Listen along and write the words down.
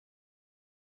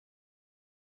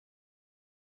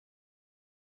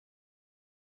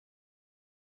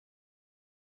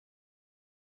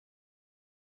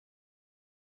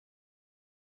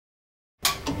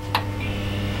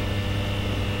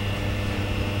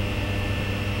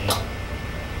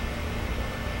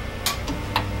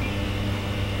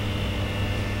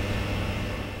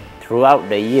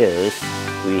Throughout the years,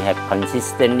 we have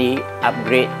consistently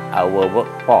upgraded our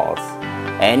workforce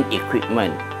and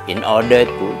equipment in order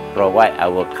to provide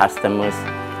our customers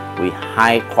with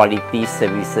high-quality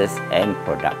services and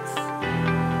products.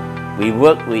 We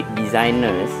work with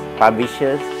designers,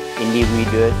 publishers,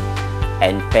 individuals,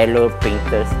 and fellow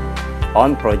printers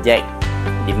on projects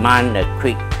demand a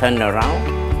quick turnaround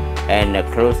and a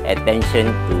close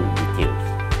attention to details.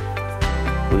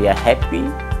 We are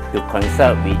happy to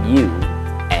consult with you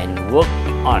and work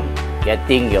on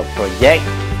getting your project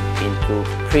into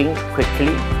print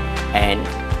quickly and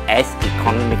as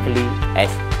economically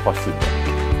as possible.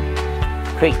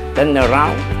 Quick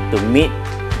turnaround to meet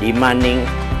demanding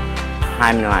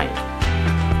timelines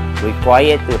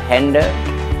required to handle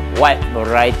wide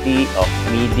variety of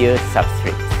media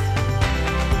substrates.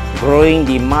 Growing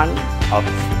demand of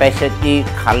specialty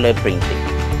color printing.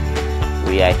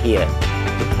 We are here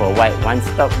to provide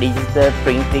one-stop digital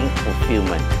printing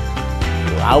fulfillment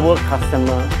to our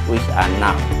customers, which are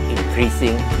now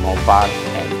increasing mobile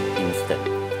and instant.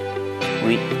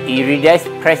 With Iprintect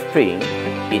Press Print,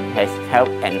 it has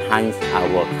helped enhance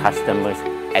our customers'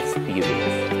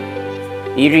 experience.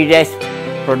 Iprintect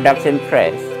Production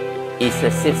Press is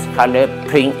a 6-color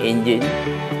print engine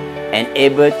and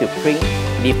able to print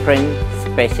different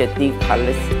specialty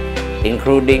colors,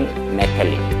 including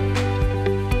metallic.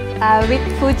 With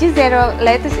Fuji Zero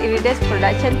latest Iprintect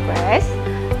Production Press,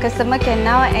 customer can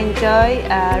now enjoy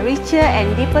richer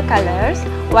and deeper colors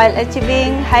while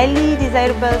achieving highly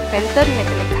desirable phantom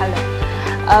metallic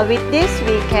color. With this,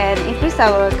 we can increase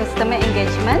our customer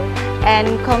engagement and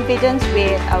confidence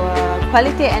with our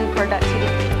quality and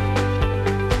productivity.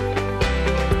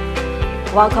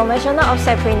 While conventional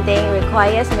offset printing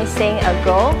requires mixing a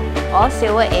gold or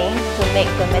silver ink to make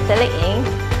the metallic ink,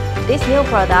 this new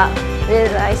product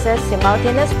realizes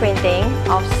simultaneous printing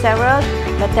of several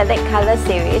metallic color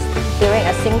series during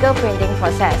a single printing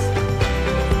process.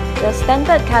 The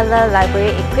standard color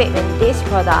library equipped in this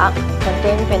product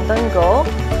contains Pantone Gold,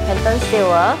 Pantone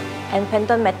Silver, and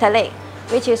Pantone Metallic,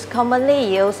 which is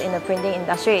commonly used in the printing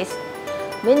industries.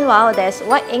 Meanwhile, there's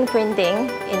white ink printing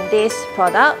in this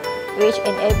product, which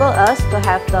enable us to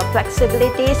have the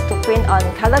flexibilities to print on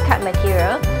color cut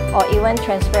material or even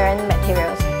transparent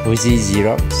materials. Fuji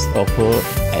Xerox offers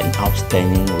an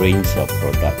outstanding range of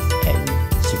products and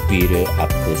superior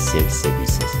after-sales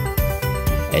services.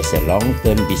 As a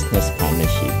long-term business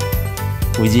partnership,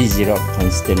 Fuji Xerox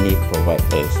constantly provides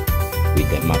us with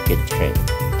the market trend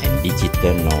and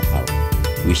digital know-how,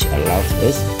 which allows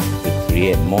us to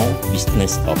create more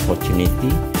business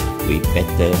opportunity with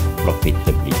better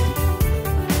profitability.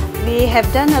 We have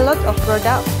done a lot of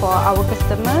products for our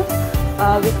customers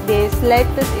with this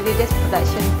latest Iprintect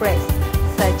Production Press,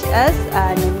 such as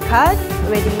name card,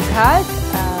 wedding card,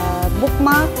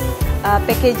 bookmark,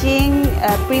 packaging,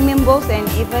 premium books, and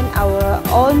even our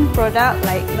own product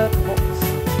like notebooks.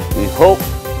 We hope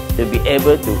to be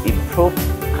able to improve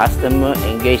customer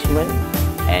engagement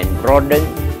and broaden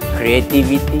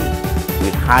creativity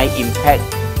with high-impact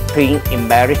print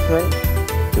embarrassment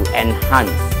to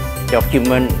enhance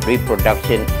document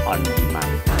reproduction on demand.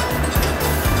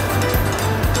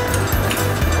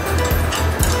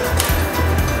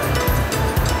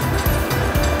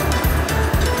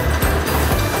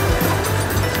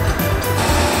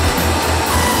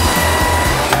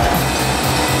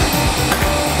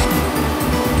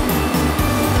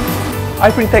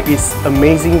 Iprintect is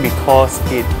amazing because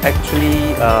it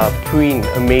actually print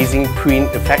amazing print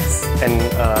effects and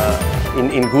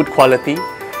in good quality.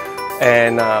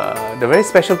 And the very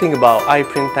special thing about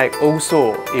Iprintect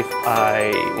also, if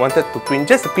I wanted to print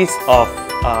just a piece of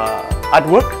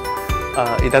artwork,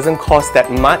 it doesn't cost that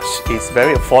much. It's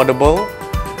very affordable,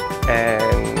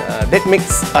 and that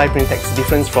makes Iprintect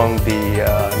different from the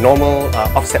normal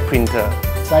offset printer.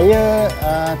 Saya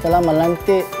telah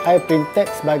melantik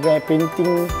Iprintect sebagai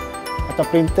printing atau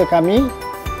printer kami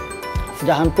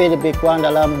sudah hampir lebih kurang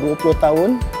dalam 20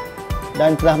 tahun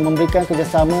dan telah memberikan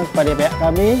kerjasama kepada pihak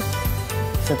kami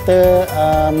serta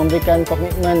memberikan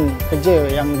komitmen kerja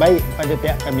yang baik pada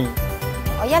pihak kami.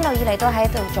 我一路以嚟都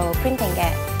喺度做 printing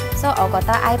嘅，所以我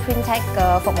覺得 Iprintect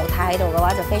嘅服務態度嘅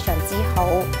話就非常之好，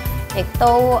亦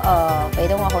都俾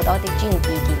到我好多啲專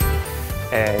業意見。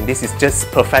And this is just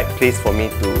perfect place for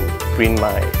me to print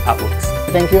my artworks.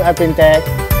 Thank you, Iprintect.